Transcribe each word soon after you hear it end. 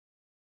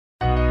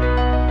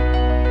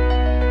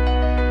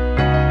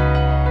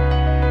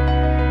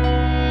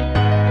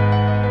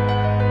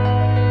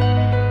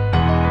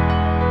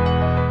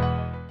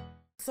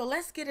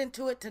let's get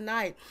into it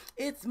tonight.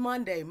 It's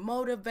Monday,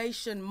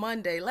 Motivation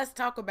Monday. Let's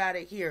talk about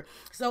it here.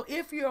 So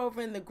if you're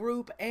over in the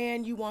group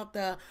and you want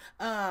the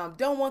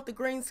don't want the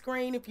green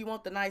screen, if you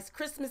want the nice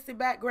Christmassy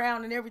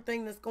background and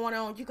everything that's going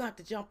on, you got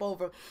to jump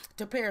over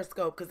to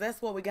Periscope because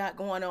that's what we got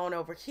going on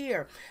over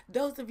here.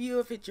 Those of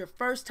you, if it's your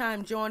first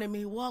time joining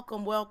me,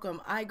 welcome,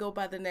 welcome. I go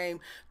by the name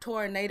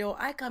Tornado.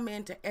 I come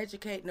in to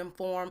educate and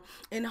inform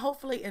and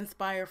hopefully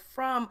inspire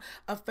from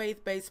a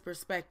faith-based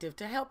perspective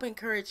to help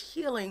encourage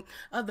healing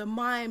of the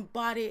mind,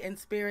 body, and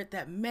spirit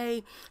that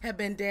may have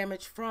been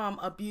damaged from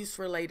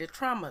abuse-related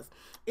traumas.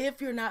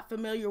 If you're not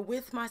familiar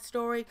with my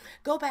story,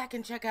 go back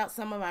and check out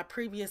some of my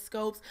previous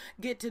scopes,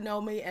 get to know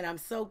me, and I'm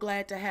so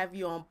glad to have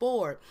you on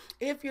board.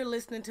 If you're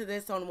listening to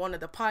this on one of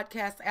the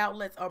podcast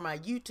outlets or my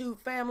YouTube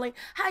family,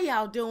 how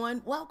y'all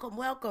doing? Welcome,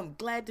 welcome.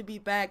 Glad to be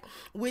back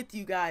with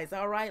you guys.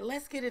 All right,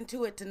 let's get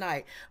into it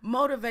tonight.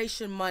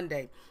 Motivation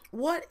Monday.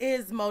 What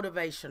is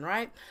motivation,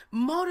 right?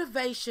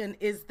 Motivation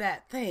is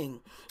that thing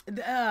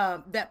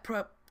that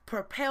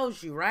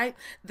propels you, right?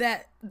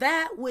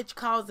 That which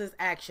causes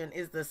action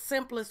is the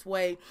simplest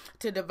way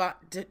to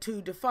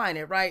define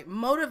it, right?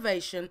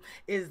 Motivation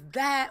is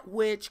that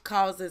which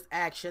causes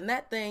action,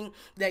 that thing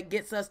that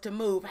gets us to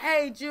move.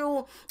 Hey,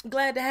 Jewel,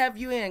 glad to have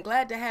you in.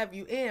 Glad to have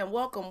you in.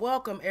 Welcome,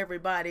 welcome,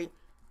 everybody.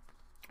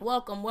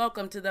 Welcome,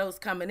 welcome to those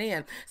coming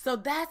in. So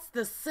that's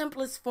the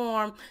simplest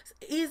form,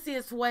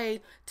 easiest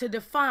way to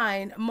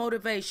define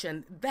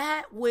motivation,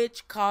 that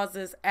which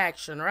causes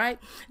action, right?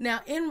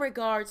 Now, in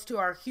regards to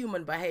our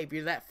human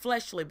behavior, that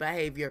fleshly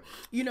behavior,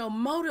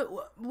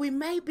 we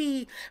may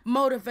be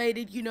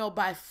motivated,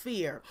 by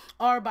fear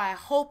or by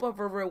hope of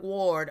a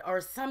reward or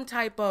some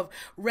type of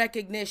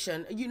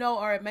recognition,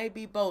 or it may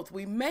be both.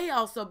 We may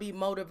also be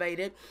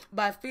motivated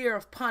by fear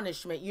of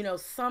punishment,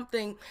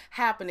 something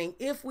happening.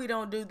 If we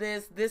don't do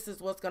this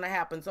is what's going to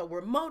happen. So we're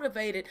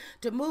motivated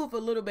to move a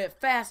little bit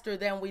faster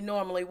than we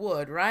normally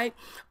would, right?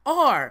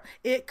 Or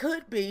it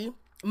could be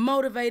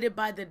motivated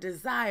by the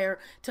desire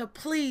to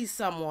please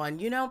someone,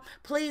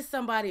 please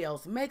somebody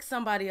else, make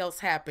somebody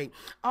else happy.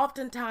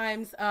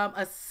 Oftentimes,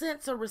 a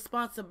sense of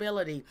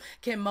responsibility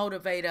can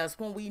motivate us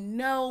when we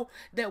know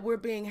that we're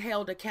being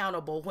held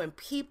accountable, when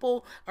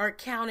people are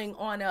counting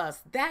on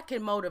us. That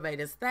can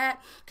motivate us.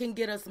 That can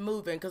get us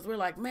moving because we're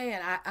like,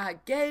 man, I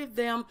gave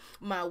them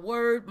my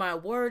word. My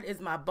word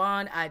is my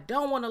bond. I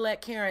don't want to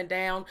let Karen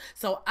down,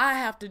 so I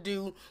have to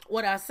do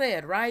what I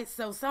said, right?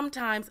 So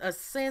sometimes a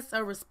sense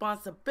of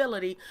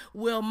responsibility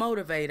will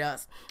motivate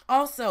us.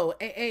 Also,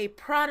 a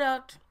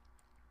product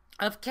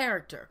of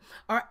character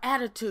or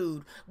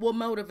attitude will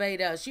motivate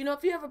us.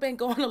 If you ever been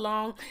going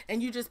along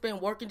and you just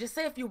been working, just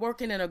say if you're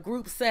working in a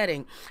group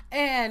setting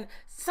and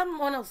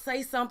someone will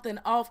say something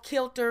off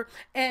kilter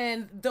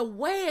and the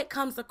way it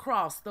comes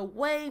across, the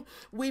way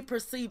we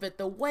perceive it,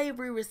 the way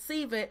we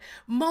receive it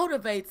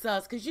motivates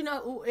us. Because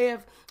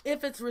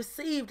if it's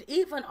received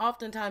even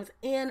oftentimes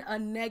in a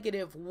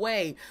negative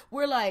way,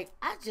 we're like,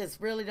 I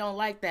just really don't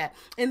like that.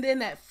 And then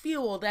that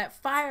fuel, that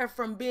fire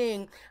from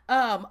being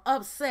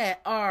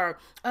upset or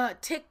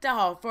ticked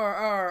off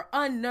or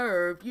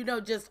unnerved,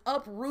 just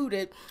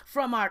uprooted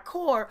from our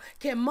core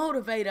can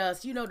motivate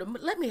us, to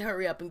let me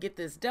hurry up and get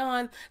this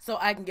done so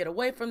I can get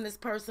away from this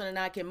person and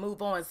I can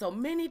move on. So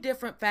many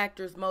different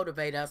factors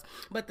motivate us,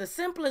 but the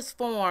simplest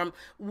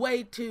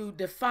way to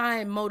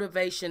define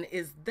motivation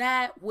is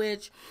that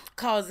which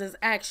causes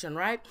action,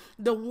 right?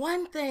 The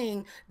one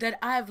thing that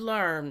I've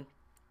learned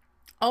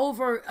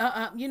over,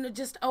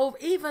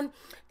 even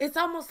it's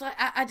almost like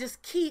I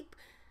just keep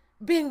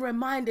being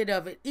reminded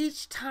of it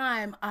each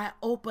time I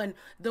open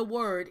the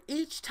word,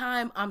 each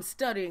time I'm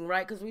studying,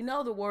 right? Because we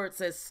know the word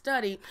says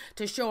study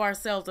to show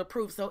ourselves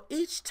approved. So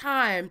each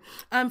time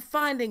I'm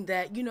finding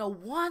that,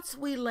 once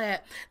we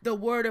let the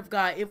word of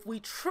God, if we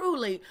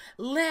truly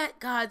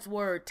let God's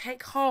word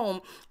take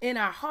home in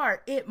our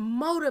heart, it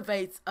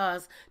motivates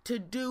us to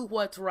do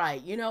what's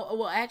right.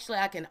 Well, actually,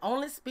 I can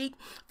only speak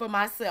for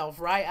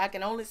myself, right? I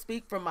can only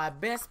speak from my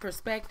best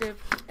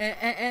perspective.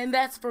 And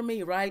that's for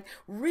me, right?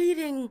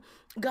 Reading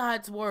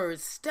God's word,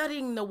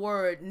 studying the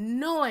word,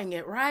 knowing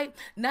it, right?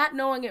 Not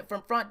knowing it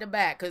from front to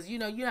back. Because, you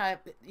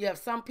have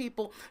some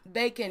people,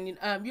 they can,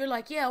 you're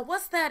like, yeah,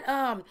 what's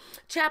that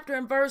chapter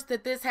and verse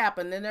that this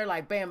happened? And they're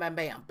like, bam, bam,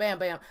 bam, bam,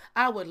 bam.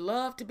 I would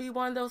love to be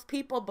one of those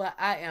people, but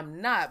I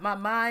am not. My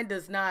mind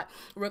does not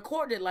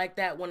record it like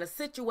that. When a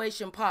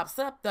situation pops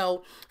up,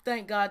 though,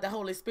 thank God the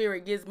Holy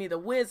Spirit gives me the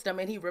wisdom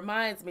and he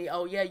reminds me,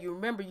 oh, yeah, you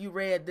remember you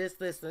read this,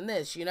 this, and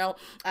this,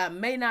 I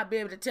may not be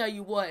able to tell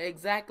you what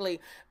exactly,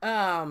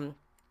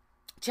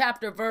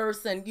 chapter,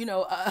 verse, and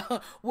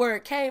where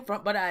it came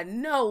from, but I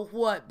know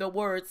what the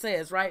word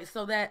says, right?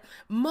 So that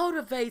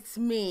motivates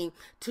me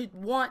to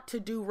want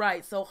to do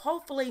right. So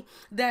hopefully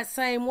that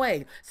same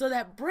way. So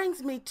that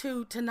brings me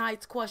to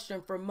tonight's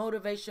question for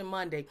Motivation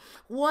Monday.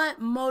 What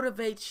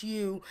motivates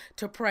you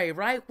to pray,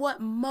 right? What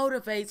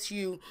motivates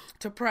you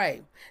to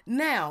pray?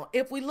 Now,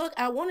 if we look,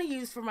 I want to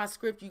use for my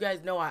script, you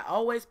guys know I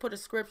always put a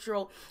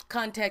scriptural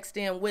context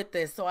in with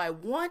this. So I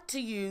want to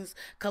use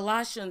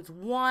Colossians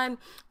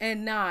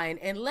 1:9.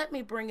 And let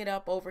me bring it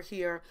up over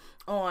here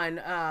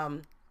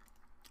on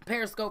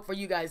Periscope for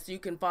you guys so you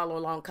can follow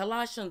along.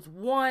 Colossians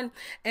 1:9,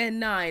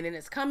 and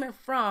it's coming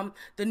from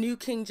the New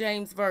King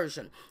James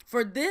Version.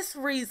 For this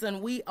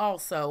reason we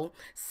also,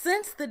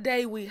 since the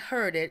day we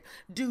heard it,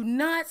 do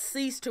not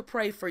cease to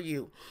pray for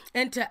you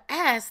and to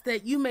ask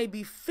that you may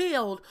be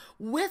filled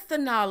with the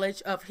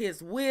knowledge of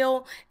his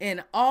will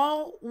in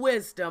all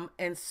wisdom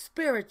and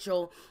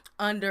spiritual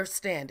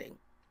understanding.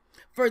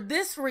 For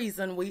this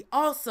reason, we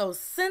also,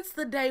 since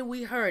the day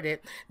we heard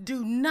it,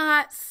 do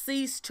not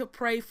cease to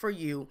pray for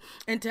you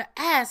and to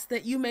ask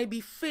that you may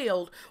be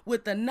filled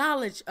with the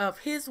knowledge of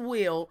his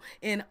will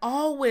in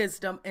all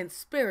wisdom and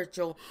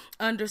spiritual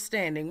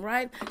understanding,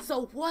 right?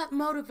 So what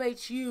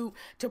motivates you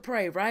to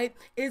pray, right?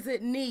 Is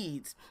it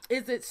needs?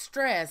 Is it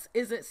stress?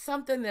 Is it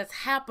something that's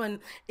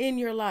happened in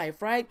your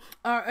life, right?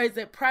 Or is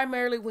it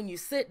primarily when you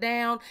sit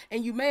down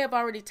and you may have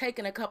already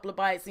taken a couple of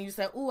bites and you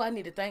say, "Ooh, I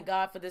need to thank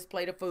God for this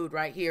plate of food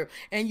right here."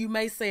 And you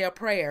may say a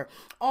prayer.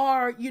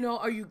 Or,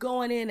 are you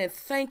going in and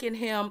thanking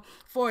him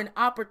for an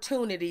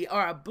opportunity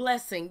or a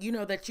blessing,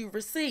 that you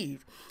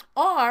received?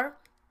 Or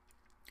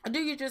do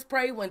you just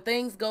pray when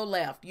things go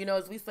left?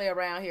 As we say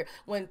around here,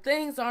 when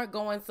things aren't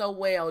going so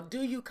well,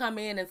 do you come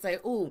in and say,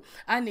 "Ooh,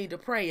 I need to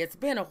pray. It's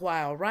been a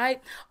while,"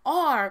 right?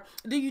 Or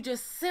do you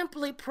just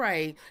simply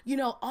pray,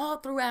 all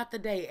throughout the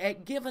day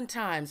at given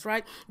times,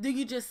 right? Do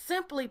you just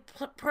simply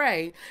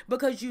pray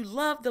because you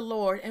love the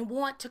Lord and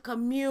want to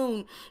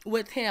commune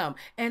with him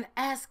and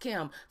ask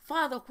him,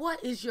 "Father,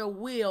 what is your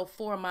will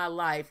for my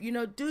life?"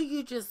 Do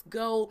you just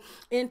go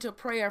into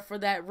prayer for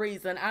that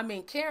reason? I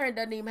mean, Karen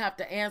doesn't even have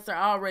to answer.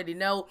 I already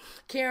know.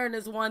 Karen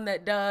is one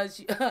that does.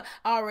 I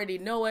already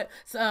know it.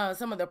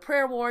 Some of the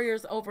prayer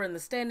warriors over in the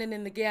Standing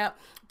in the Gap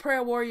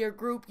prayer warrior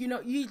group,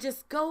 you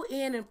just go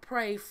in and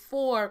pray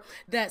for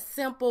that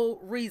simple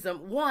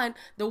reason. One,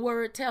 the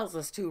word tells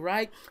us to,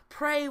 right?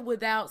 Pray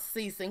without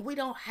ceasing. We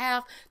don't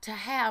have to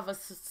have a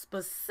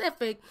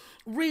specific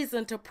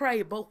reason to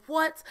pray, but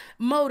what's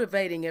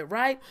motivating it,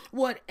 right?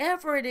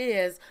 Whatever it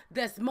is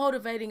that's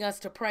motivating us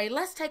to pray.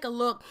 Let's take a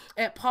look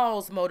at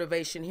Paul's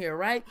motivation here,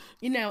 right?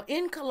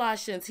 In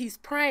Colossians, he's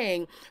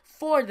praying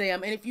for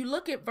them. And if you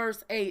look at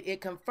verse 8, it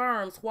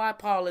confirms why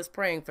Paul is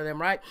praying for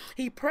them, right?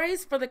 He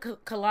prays for the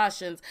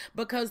Colossians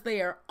because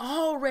they are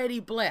already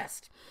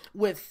blessed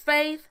with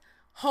faith,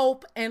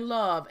 hope, and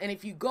love. And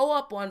if you go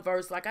up one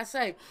verse, like I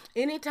say,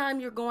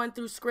 anytime you're going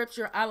through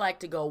scripture, I like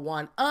to go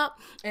one up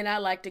and I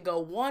like to go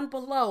one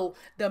below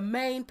the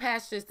main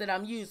passage that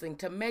I'm using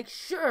to make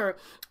sure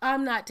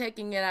I'm not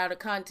taking it out of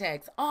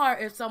context, or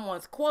if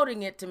someone's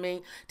quoting it to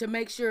me, to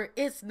make sure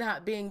it's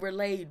not being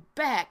relayed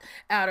back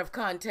out of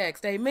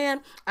context.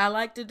 Amen. I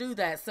like to do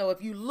that. So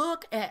if you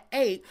look at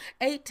 8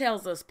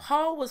 tells us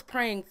Paul was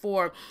praying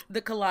for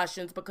the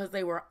Colossians because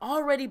they were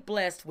already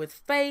blessed with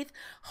faith,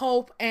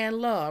 hope, and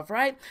love,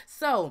 right?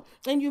 So,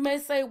 and you may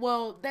say,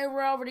 well, they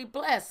were already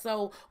blessed.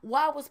 So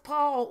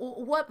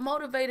what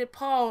motivated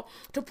Paul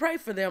to pray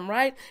for them,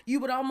 right? You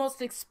would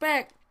almost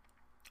expect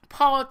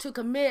Paul to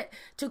commit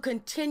to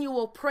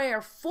continual prayer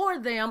for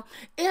them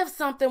if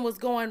something was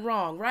going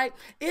wrong, right?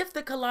 If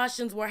the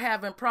Colossians were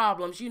having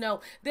problems,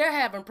 they're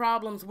having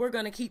problems, we're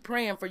going to keep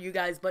praying for you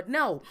guys. But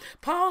no,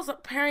 Paul's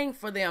praying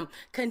for them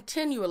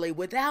continually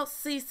without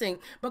ceasing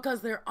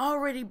because they're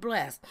already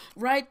blessed,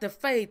 right? The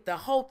faith, the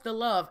hope, the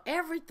love,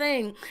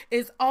 everything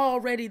is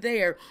already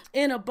there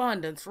in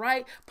abundance,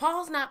 right?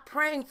 Paul's not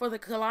praying for the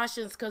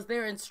Colossians because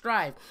they're in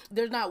strife.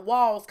 There's not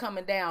walls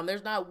coming down.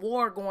 There's not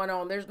war going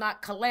on. There's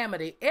not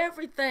calamity.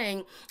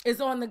 Everything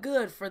is on the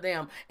good for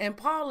them. And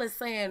Paul is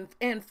saying,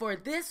 and for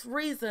this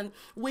reason,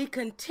 we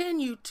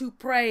continue to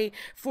pray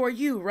for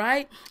you,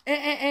 right?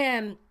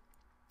 And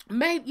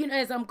maybe,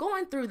 as I'm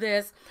going through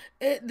this,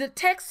 the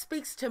text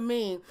speaks to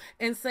me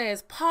and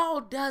says,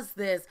 Paul does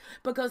this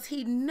because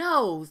he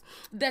knows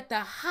that the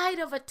height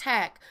of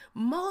attack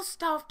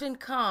most often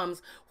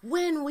comes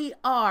when we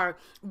are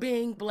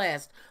being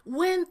blessed.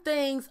 When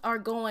things are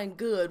going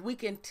good, we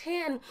can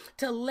tend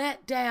to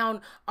let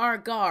down our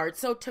guard.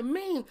 So to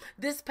me,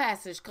 this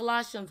passage,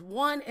 Colossians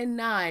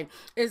 1:9,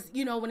 is,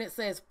 when it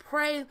says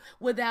pray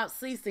without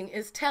ceasing,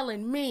 is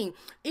telling me,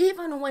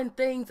 even when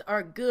things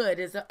are good,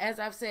 as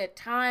I've said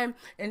time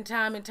and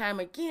time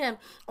again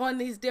on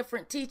these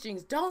different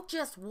teachings, don't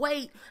just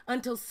wait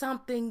until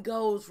something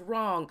goes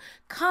wrong.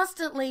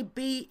 Constantly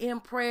be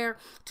in prayer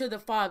to the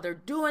Father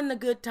during the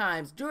good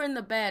times, during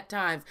the bad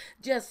times,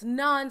 just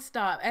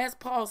nonstop. As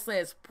Paul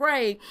says,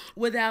 pray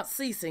without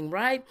ceasing,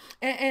 right?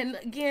 And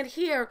again,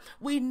 here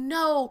we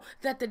know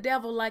that the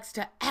devil likes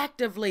to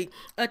actively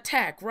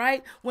attack,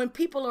 right? When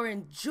people are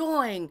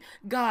enjoying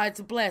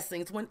God's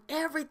blessings, when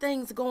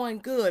everything's going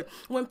good,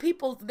 when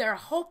their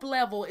hope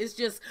level is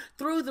just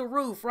through through the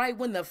roof, right?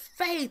 When the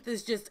faith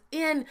is just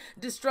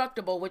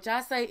indestructible, which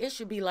I say it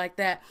should be like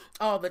that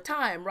all the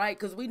time, right?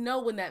 Because we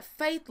know when that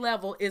faith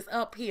level is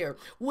up here,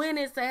 when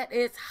it's at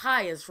its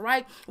highest,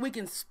 right? We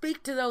can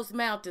speak to those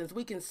mountains.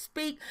 We can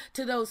speak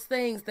to those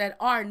things that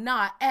are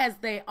not as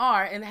they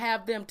are and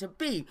have them to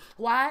be.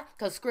 Why?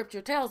 Because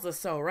scripture tells us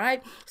so,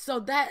 right? So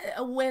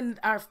that when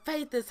our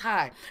faith is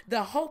high,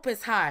 the hope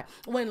is high,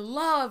 when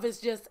love is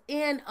just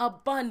in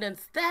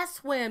abundance,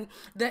 that's when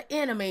the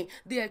enemy,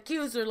 the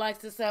accuser, likes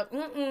to say,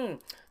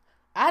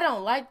 I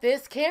don't like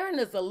this. Karen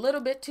is a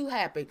little bit too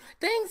happy.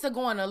 Things are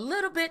going a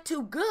little bit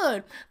too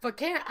good for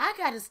Karen. I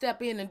got to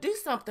step in and do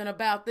something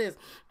about this.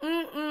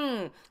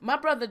 My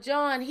brother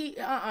John,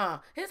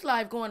 his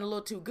life going a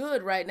little too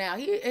good right now.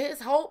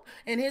 His hope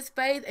and his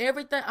faith,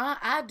 everything.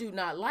 I do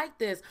not like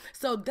this.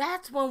 So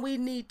that's when we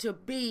need to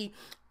be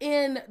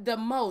in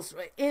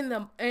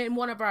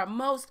one of our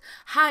most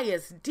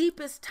highest,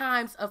 deepest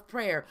times of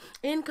prayer,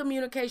 in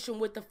communication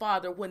with the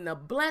Father, when the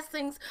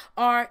blessings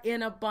are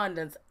in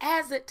abundance,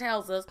 as it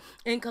tells us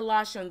in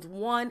Colossians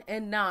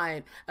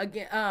 1:9.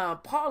 Again,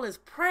 Paul is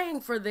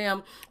praying for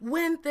them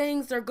when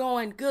things are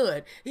going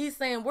good. He's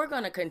saying we're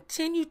going to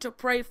continue to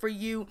pray for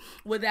you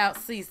without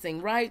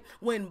ceasing, right?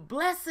 When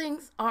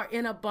blessings are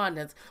in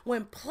abundance,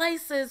 when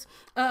places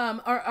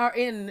are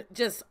in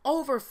just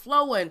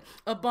overflowing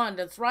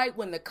abundance, right?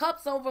 When the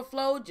cups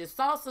overflowed, your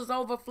sauces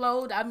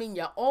overflowed. I mean,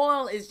 your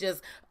oil is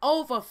just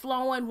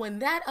overflowing. When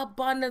that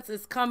abundance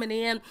is coming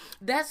in,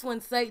 that's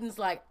when Satan's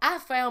like, I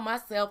found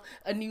myself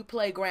a new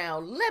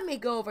playground. Let me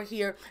go over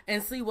here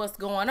and see what's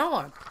going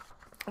on.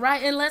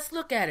 Right, and let's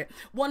look at it.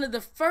 One of the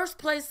first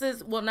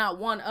places, well, not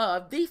one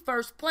of, the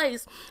first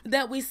place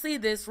that we see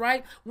this,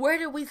 right? Where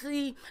do we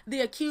see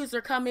the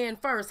accuser come in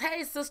first?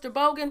 Hey, Sister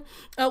Bogan,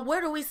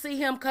 where do we see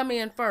him come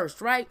in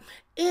first, right?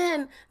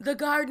 In the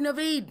Garden of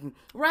Eden,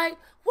 right?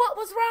 What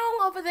was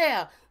wrong over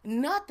there?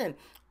 Nothing.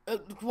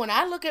 When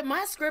I look at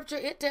my scripture,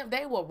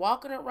 they were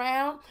walking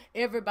around.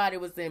 Everybody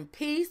was in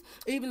peace.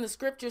 Even the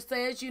scripture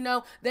says,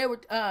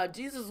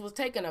 Jesus was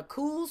taking a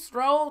cool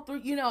stroll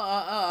through,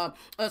 a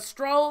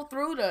stroll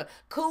through the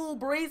cool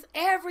breeze.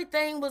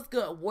 Everything was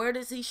good. Where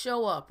does he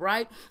show up,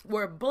 right?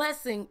 Where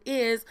blessing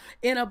is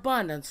in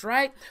abundance,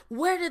 right?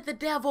 Where did the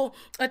devil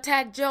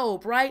attack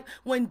Job, right?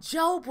 When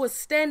Job was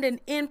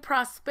standing in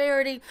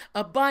prosperity,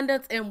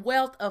 abundance, and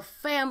wealth of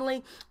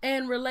family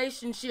and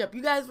relationship.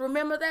 You guys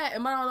remember that?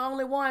 Am I the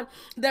only one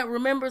that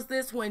remembers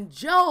this? When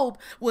Job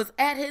was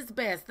at his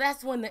best,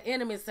 that's when the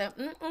enemy said,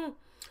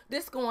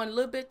 this going a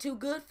little bit too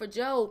good for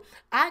Job.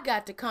 I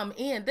got to come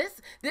in.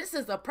 This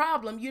is a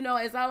problem.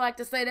 As I like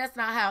to say, that's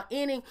not how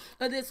any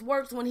of this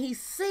works. When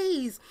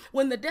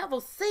the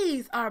devil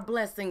sees our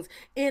blessings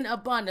in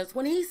abundance,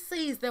 when he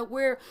sees that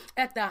we're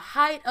at the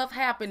height of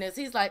happiness,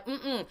 he's like,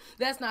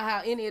 that's not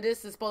how any of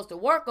this is supposed to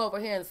work over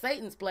here in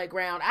Satan's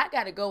playground. I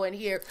got to go in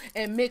here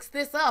and mix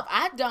this up.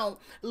 I don't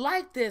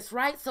like this,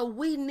 right? So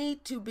we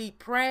need to be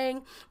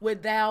praying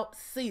without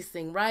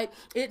ceasing, right?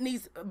 It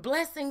needs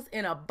blessings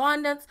in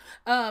abundance.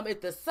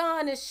 If the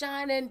sun is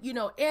shining,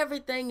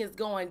 everything is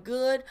going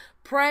good.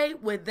 Pray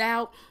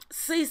without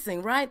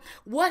ceasing, right?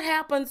 What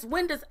happens?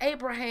 When does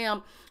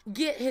Abraham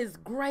get his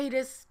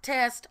greatest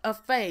test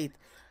of faith?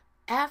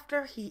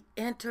 After he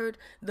entered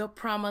the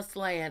promised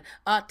land,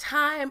 a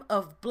time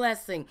of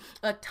blessing,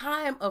 a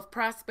time of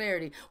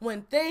prosperity,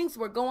 when things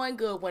were going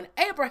good, when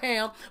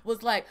Abraham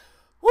was like,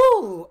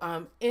 woo,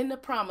 I'm in the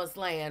promised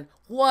land.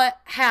 What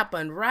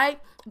happened, right?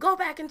 Go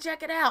back and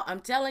check it out. I'm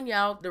telling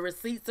y'all, the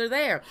receipts are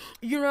there.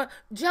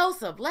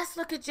 Joseph, let's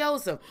look at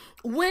Joseph.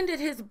 When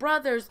did his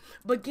brothers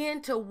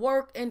begin to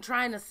work and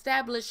try and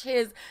establish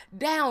his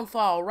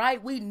downfall,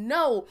 right? We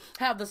know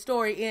how the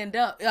story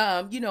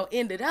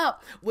ended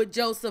up with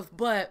Joseph,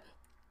 but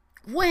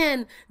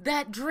when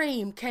that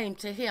dream came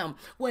to him,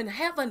 when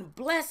heaven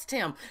blessed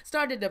him,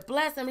 started to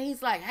bless him,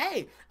 he's like,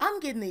 hey, I'm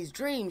getting these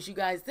dreams, you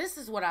guys. This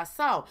is what I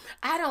saw.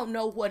 I don't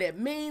know what it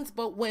means,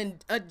 but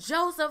when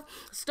Joseph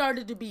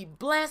started to be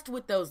blessed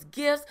with those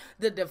gifts,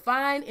 the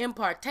divine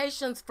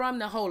impartations from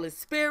the Holy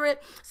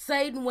Spirit,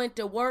 Satan went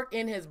to work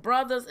in his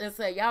brothers and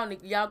said,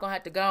 y'all gonna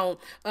have to go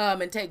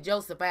on and take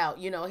Joseph out.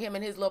 Him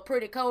and his little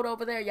pretty coat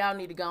over there, y'all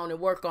need to go on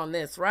and work on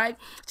this, right?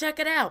 Check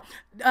it out.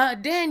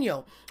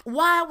 Daniel.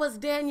 Why was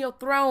Daniel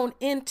thrown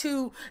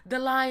into the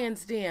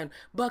lion's den?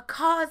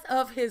 Because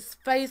of his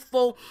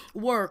faithful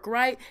work,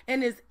 right?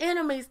 And his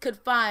enemies could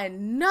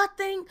find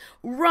nothing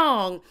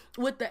wrong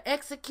with the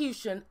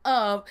execution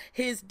of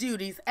his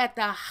duties at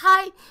the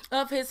height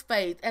of his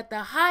faith, at the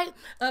height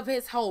of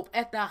his hope,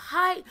 at the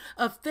height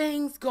of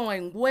things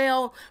going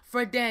well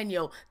for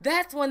Daniel.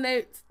 That's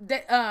when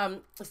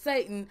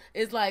Satan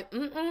is like,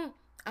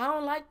 I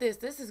don't like this.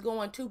 This is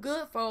going too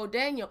good for old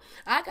Daniel.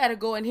 I got to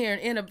go in here and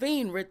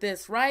intervene with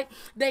this, right?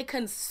 They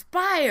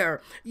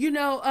conspire,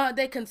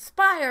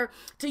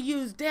 to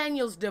use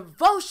Daniel's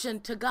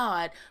devotion to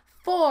God,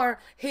 for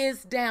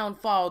his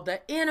downfall.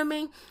 The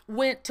enemy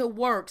went to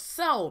work.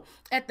 So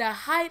at the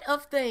height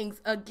of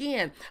things,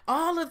 again,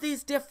 all of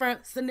these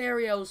different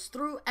scenarios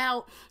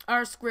throughout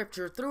our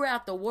scripture,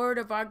 throughout the word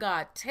of our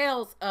God,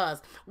 tells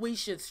us we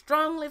should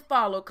strongly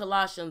follow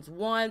Colossians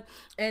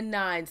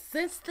 1:9.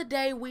 Since the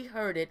day we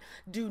heard it,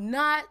 do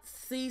not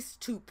cease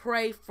to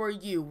pray for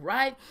you,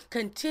 right?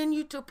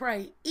 Continue to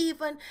pray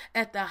even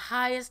at the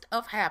highest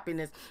of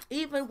happiness,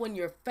 even when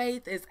your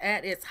faith is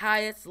at its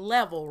highest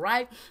level,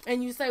 right?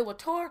 And you say, well,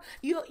 Tor,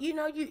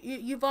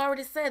 you've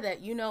already said that.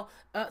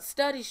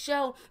 Studies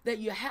show that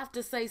you have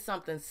to say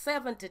something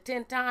 7 to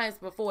 10 times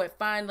before it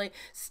finally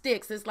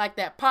sticks. It's like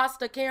that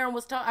pasta Karen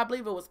was talking. I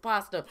believe it was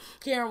pasta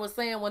Karen was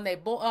saying when they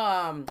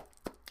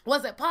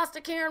was it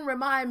pasta Karen?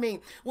 Remind me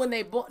when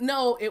they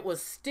no, it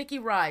was sticky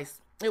rice.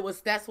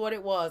 That's what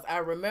it was. I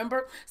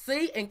remember.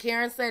 See, and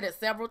Karen said it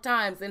several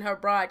times in her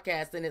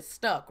broadcast and it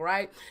stuck,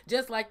 right?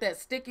 Just like that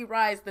sticky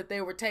rice that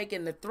they were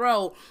taking to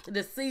throw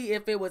to see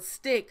if it would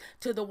stick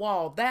to the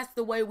wall. That's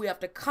the way we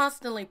have to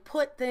constantly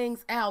put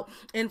things out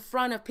in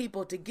front of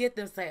people to get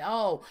them to say,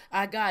 oh,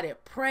 I got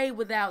it. Pray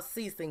without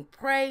ceasing.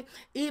 Pray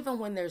even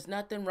when there's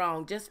nothing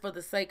wrong, just for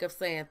the sake of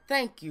saying,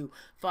 thank you,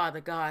 Father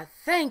God.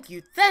 Thank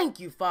you,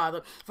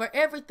 Father, for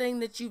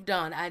everything that you've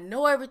done. I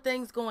know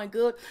everything's going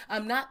good.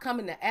 I'm not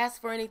coming to ask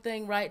for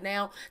anything right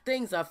now.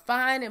 Things are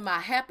fine in my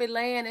happy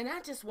land, and I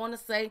just want to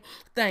say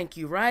thank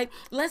you, right?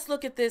 Let's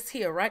look at this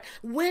here, right?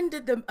 When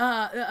did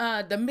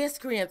the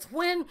miscreants,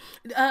 when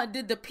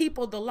did the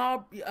people, the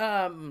law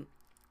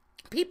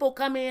people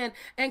come in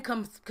and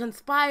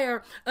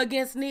conspire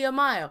against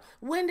Nehemiah?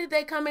 When did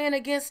they come in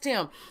against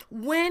him?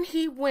 When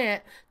he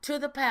went to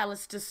the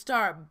palace to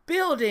start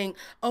building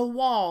a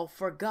wall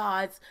for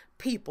God's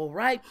people,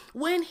 right?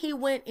 When he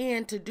went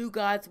in to do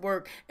God's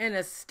work and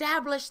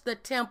establish the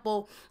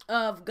temple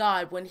of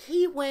God, when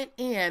he went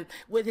in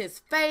with his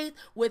faith,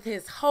 with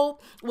his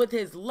hope, with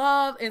his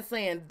love, and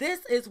saying,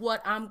 this is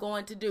what I'm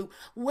going to do.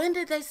 When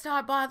did they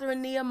start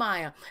bothering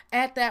Nehemiah?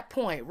 At that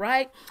point,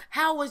 right?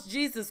 How was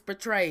Jesus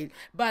portrayed?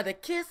 By the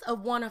kiss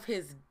of one of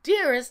his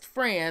dearest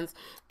friends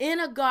in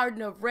a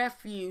garden of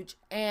refuge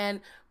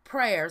and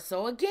prayer.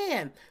 So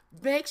again,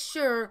 make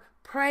sure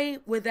pray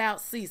without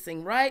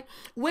ceasing, right?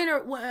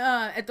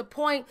 At the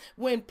point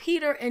when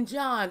Peter and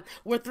John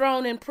were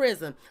thrown in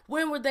prison,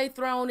 when were they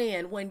thrown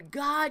in? When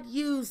God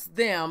used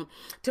them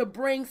to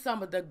bring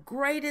some of the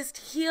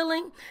greatest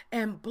healing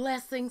and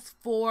blessings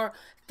for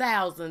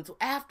thousands,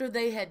 after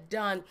they had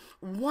done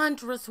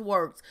wondrous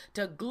works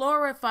to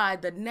glorify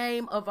the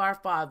name of our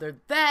Father.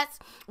 That's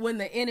when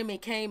the enemy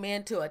came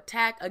in to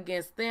attack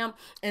against them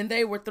and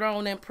they were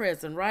thrown in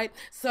prison, right?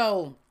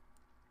 So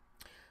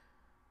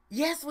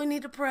yes, we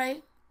need to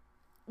pray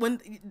when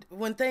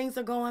things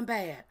are going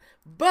bad.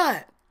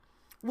 But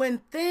when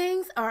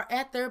things are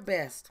at their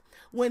best,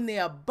 when the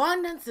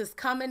abundance is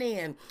coming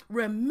in,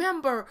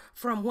 remember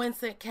from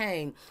whence it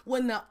came.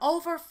 When the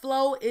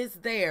overflow is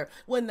there,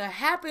 when the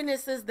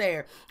happiness is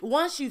there,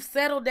 once you've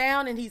settled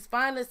down and he's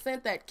finally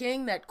sent that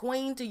king, that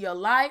queen to your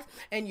life,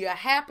 and you're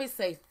happy,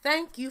 say,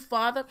 thank you,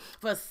 Father,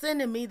 for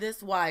sending me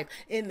this wife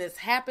in this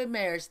happy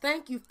marriage.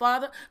 Thank you,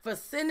 Father, for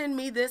sending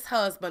me this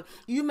husband.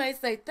 You may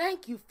say,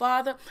 thank you,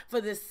 Father, for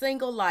this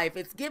single life.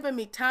 It's given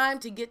me time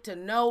to get to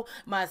know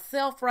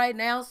myself right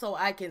now so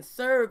I can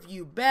serve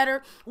you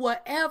better.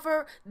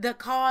 Whatever the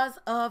cause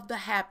of the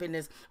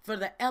happiness, for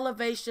the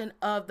elevation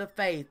of the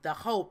faith, the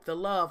hope, the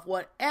love,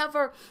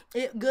 whatever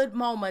good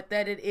moment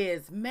that it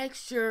is, make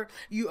sure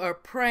you are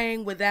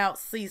praying without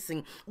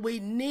ceasing.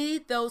 We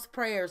need those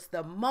prayers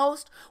the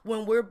most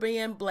when we're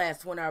being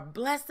blessed, when our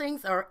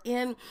blessings are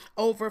in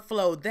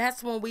overflow.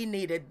 That's when we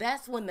need it.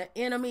 That's when the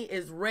enemy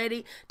is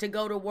ready to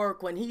go to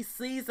work. When he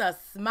sees us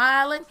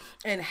smiling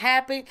and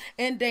happy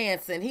and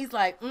dancing, he's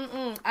like,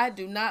 I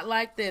do not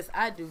like this.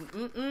 I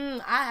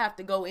have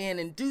to go in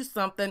and do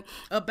something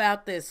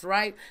about this,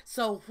 right?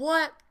 So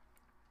what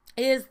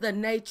is the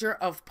nature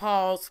of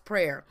Paul's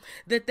prayer?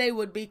 That they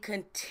would be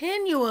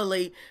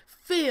continually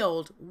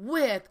filled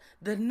with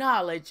the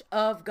knowledge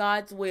of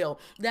God's will.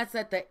 That's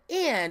at the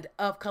end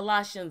of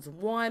Colossians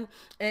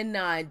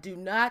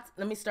 1:9.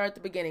 Let me start at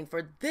the beginning.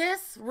 For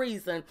this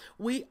reason,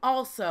 we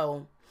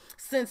also,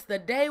 since the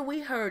day we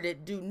heard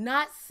it, do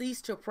not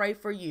cease to pray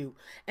for you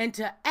and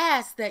to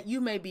ask that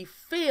you may be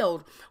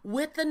filled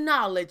with the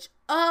knowledge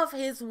of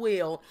his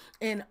will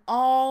in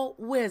all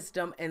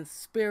wisdom and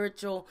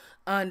spiritual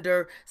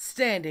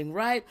understanding,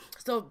 right?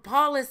 So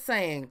Paul is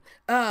saying,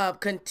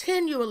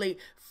 continually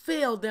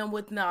fill them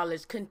with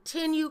knowledge.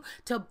 Continue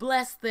to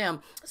bless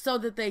them so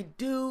that they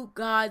do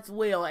God's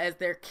will as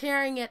they're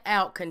carrying it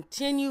out.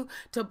 Continue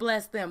to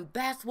bless them.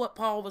 That's what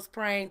Paul was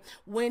praying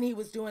when he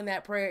was doing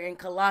that prayer in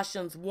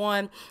Colossians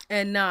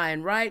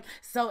 1:9, right?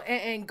 So,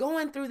 and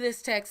going through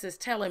this text is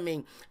telling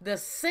me the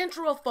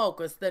central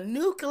focus, the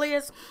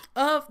nucleus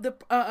of the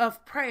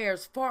of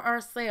prayers for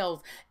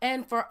ourselves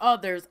and for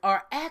others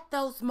are at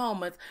those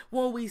moments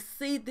when we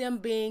see them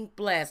being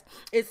blessed.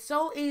 It's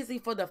so easy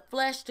for the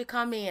flesh to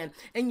come in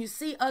and you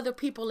see other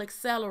people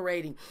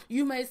accelerating.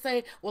 You may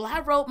say, well, I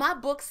wrote my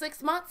book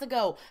 6 months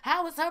ago.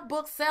 How is her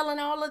book selling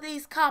all of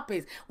these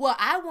copies? Well,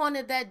 I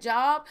wanted that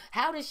job.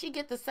 How did she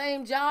get the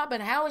same job?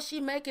 And how is she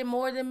making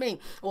more than me?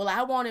 Well,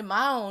 I wanted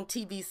my own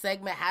TV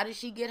segment. How did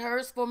she get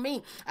hers for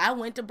me? I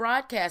went to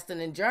broadcasting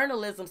and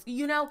journalism.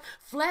 You know,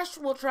 flesh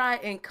will try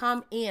and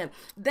come in.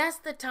 That's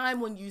the time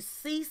when you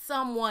see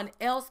someone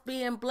else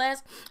being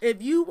blessed.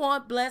 If you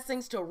want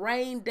blessings to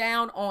rain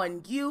down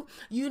on you,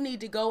 you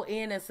need to go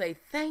in and say,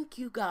 thank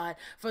you, God,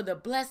 for the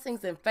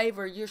blessings and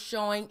favor you're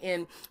showing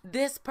in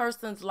this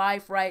person's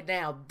life right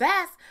now.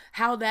 That's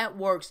how that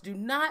works. Do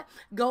not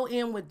go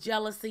in with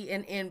jealousy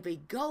and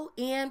envy. Go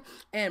in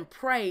and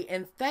pray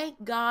and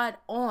thank God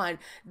on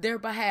their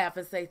behalf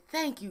and say,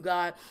 thank you,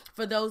 God,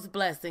 for those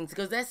blessings.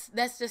 Because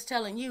that's just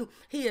telling you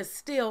he is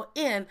still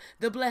in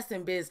the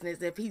blessing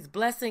business. If he's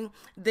blessing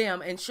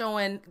them and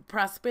showing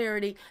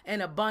prosperity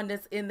and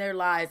abundance in their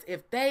lives.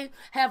 If they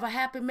have a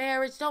happy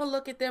marriage, don't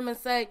look at them and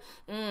say,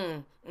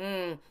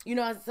 You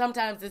know,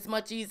 sometimes it's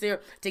much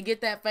easier to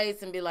get that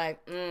face and be like,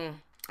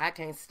 I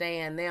can't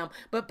stand them.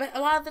 But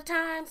a lot of the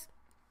times,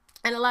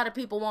 and a lot of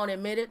people won't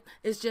admit it,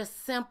 it's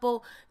just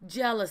simple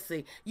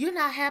jealousy. You're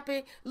not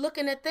happy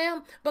looking at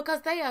them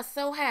because they are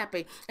so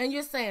happy. And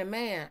you're saying,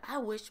 man, I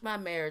wish my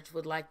marriage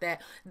was like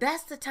that.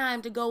 That's the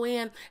time to go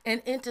in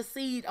and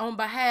intercede on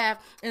behalf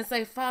and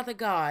say, Father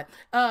God,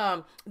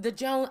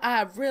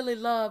 I really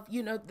love,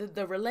 you know,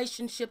 the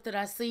relationship that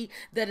I see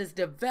that is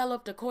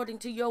developed according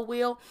to your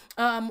will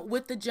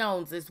with the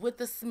Joneses, with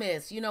the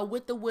Smiths, you know,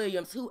 with the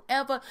Williams,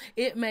 whoever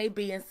it may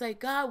be. And say,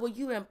 God, will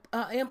you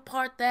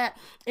impart that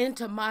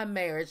into my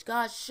marriage?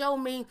 God, show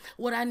me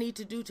what I need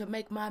to do to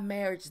make my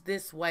marriage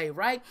this way,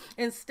 right?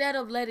 Instead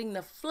of letting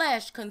the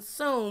flesh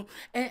consume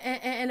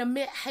and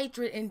emit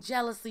hatred and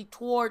jealousy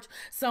towards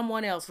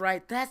someone else,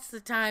 right? That's the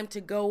time to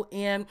go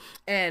in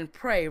and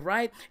pray,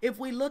 right? If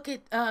we look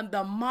at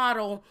the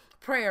model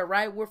prayer,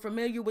 right? We're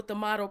familiar with the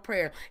model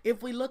prayer.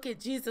 If we look at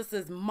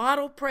Jesus's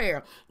model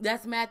prayer,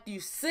 that's Matthew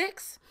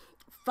 6,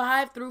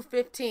 5 through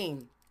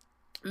 15.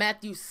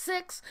 Matthew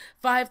 6,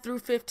 5 through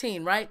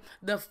 15, right?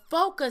 The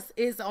focus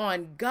is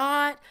on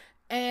God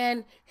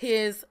and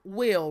his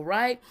will,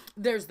 right?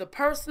 There's the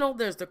personal,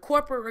 there's the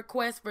corporate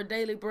request for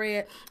daily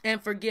bread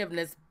and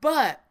forgiveness.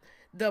 But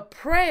the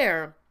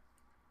prayer,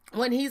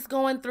 when he's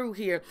going through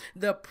here,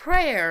 the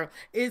prayer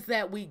is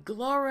that we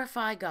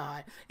glorify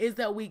God, is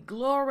that we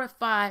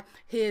glorify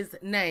his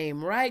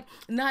name, right?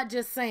 Not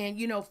just saying,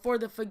 you know, for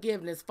the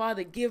forgiveness,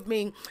 Father, give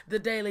me the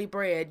daily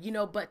bread, you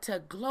know, but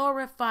to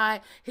glorify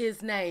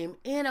his name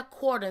in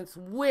accordance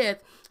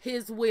with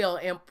his will.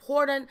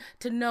 Important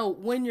to note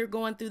when you're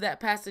going through that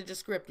passage of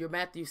scripture,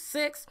 Matthew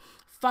 6,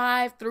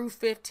 5 through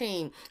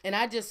 15. And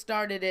I just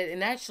started it.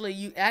 And actually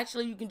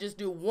you can just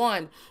do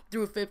 1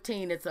 through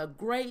 15. It's a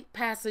great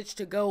passage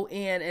to go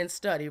in and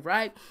study,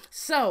 right?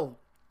 So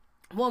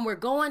when we're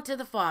going to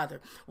the Father,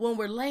 when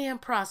we're laying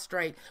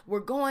prostrate, we're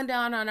going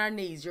down on our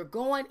knees, you're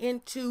going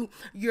into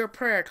your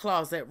prayer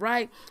closet,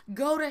 right?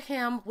 Go to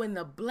him when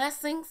the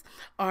blessings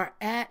are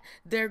at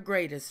their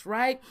greatest,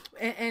 right?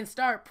 And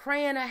start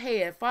praying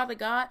ahead. Father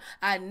God,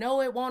 I know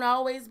it won't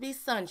always be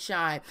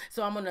sunshine,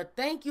 so I'm going to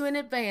thank you in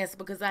advance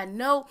because I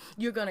know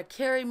you're going to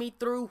carry me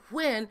through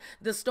when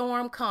the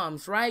storm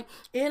comes, right?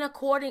 In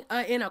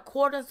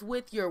accordance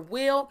with your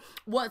will,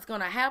 what's going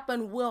to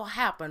happen will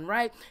happen,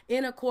 right?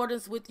 In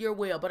accordance with your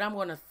will. But I'm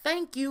going to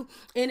thank you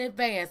in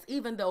advance,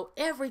 even though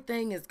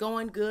everything is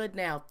going good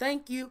now.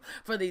 Thank you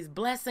for these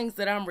blessings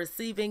that I'm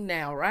receiving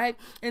now, right?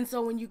 And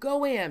so when you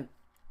go in,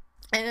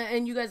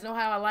 and you guys know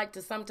how I like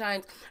to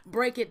sometimes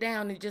break it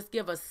down and just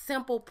give a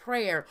simple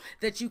prayer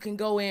that you can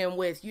go in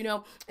with, you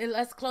know, and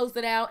let's close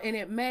it out. And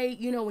it may,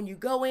 you know, when you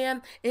go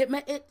in,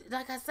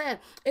 like I said,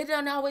 it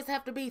doesn't always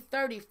have to be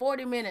 30,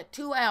 40 minutes,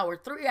 2 hours,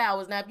 3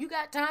 hours. Now, if you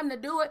got time to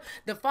do it,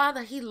 the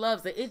Father, he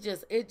loves it. He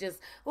just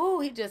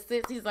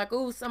sits. He's like,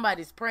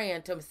 somebody's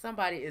praying to me.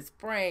 Somebody is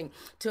praying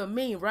to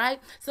me, right?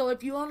 So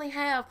if you only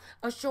have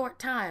a short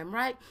time,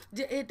 right,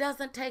 it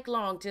doesn't take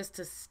long just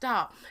to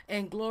stop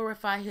and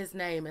glorify his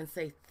name and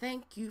say,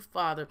 thank you,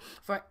 Father,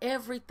 for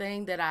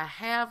everything that I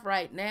have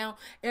right now,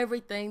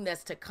 everything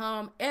that's to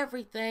come,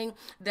 everything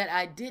that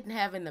I didn't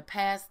have in the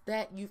past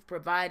that you've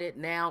provided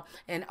now,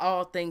 and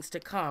all things to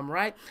come,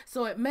 right?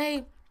 So it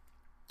may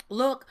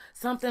look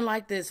something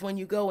like this when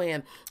you go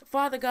in.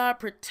 Father God,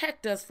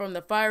 protect us from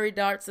the fiery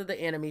darts of the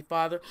enemy,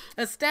 Father.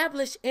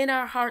 Establish in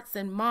our hearts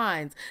and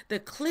minds the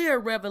clear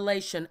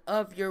revelation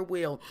of your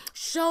will.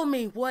 Show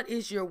me what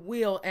is your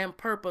will and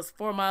purpose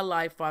for my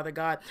life, Father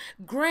God.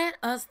 Grant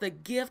us the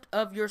gift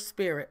of your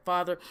Spirit,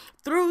 Father.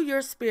 Through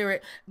your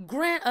Spirit,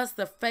 grant us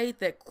the faith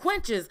that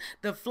quenches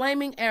the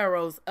flaming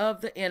arrows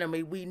of the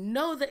enemy. We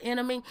know the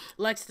enemy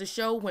likes to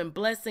show when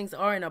blessings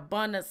are in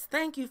abundance.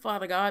 Thank you,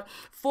 Father God,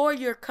 for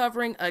your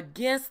covering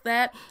against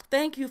that.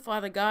 Thank you,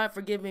 Father God,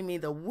 for giving me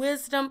the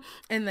wisdom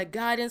and the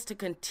guidance to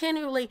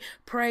continually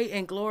pray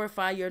and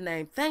glorify your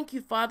name. Thank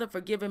you, Father,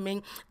 for giving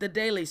me the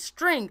daily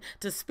strength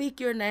to speak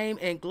your name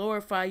and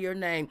glorify your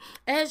name.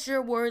 As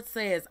your word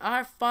says,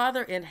 our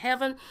Father in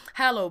heaven,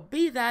 hallowed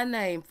be thy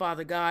name,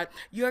 Father God.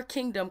 Your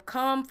kingdom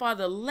come,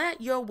 Father.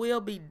 Let your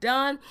will be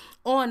done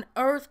on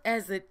earth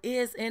as it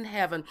is in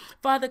heaven.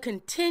 Father,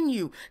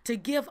 continue to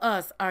give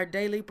us our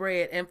daily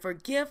bread and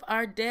forgive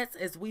our debts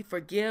as we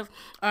forgive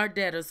our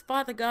debtors.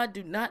 Father God,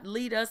 do not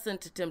lead us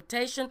into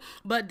temptation,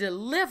 but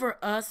deliver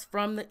us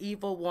from the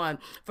evil one.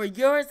 For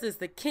yours is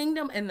the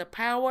kingdom and the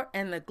power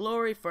and the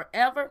glory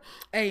forever.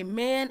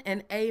 Amen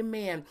and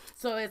amen.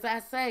 So as I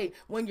say,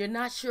 when you're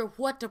not sure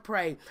what to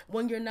pray,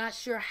 when you're not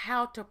sure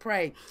how to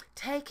pray,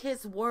 take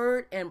his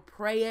word and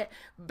pray it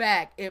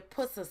back. It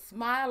puts a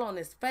smile on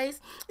his face.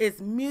 It's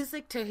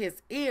music to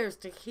his ears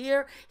to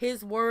hear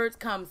his words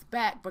comes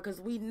back, because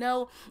we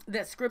know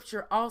that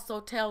scripture also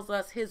tells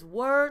us his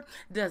word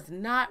does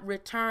not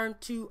return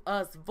to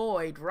us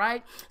void,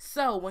 right?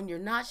 So when you're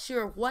not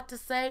sure what to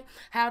say,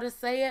 how to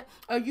say it,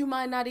 or you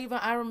might not even,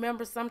 I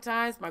remember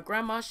sometimes my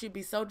grandma, she'd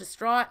be so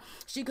distraught,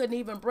 she couldn't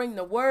even bring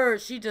the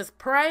words. She just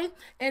pray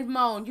and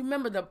moan. You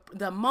remember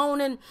the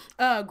moaning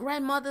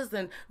grandmothers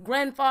and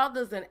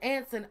grandfathers and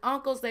aunts and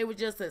uncles, they were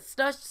just at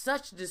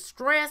such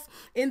distress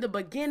in the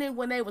beginning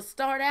when they would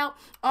start out.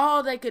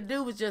 All they could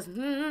do was just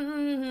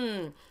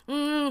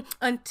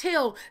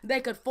until they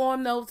could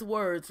form those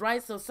words,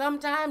 right? So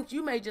sometimes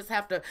you may just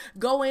have to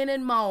go in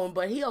and moan,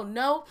 but he'll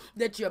know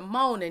that you're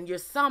moaning, you're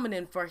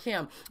summoning for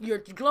him, you're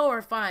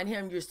glorifying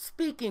him, you're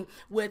speaking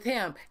with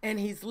him, and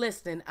he's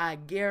listening. I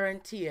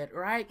guarantee it,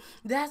 right?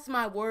 That's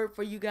my word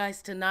for you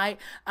guys tonight.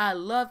 I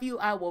love you.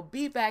 I will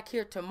be back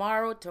here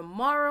tomorrow.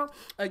 Tomorrow,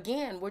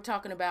 again, we're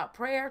talking about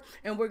prayer,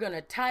 and we're going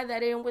to tie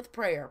that in with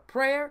prayer.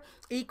 Prayer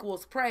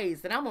equals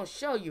praise, and I'm going to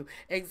show you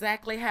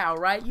exactly how,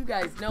 right? You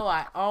guys know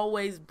I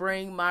always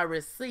bring my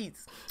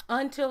receipts.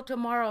 Until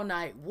tomorrow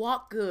night,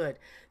 walk good,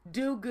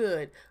 do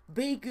good,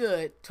 be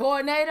good.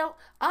 Tornado,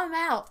 I'm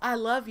out. I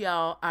love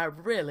y'all. I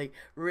really,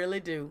 really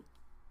do.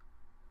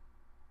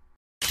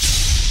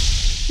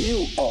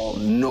 You all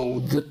know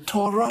the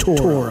Torah.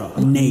 Torah.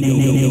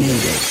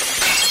 Native.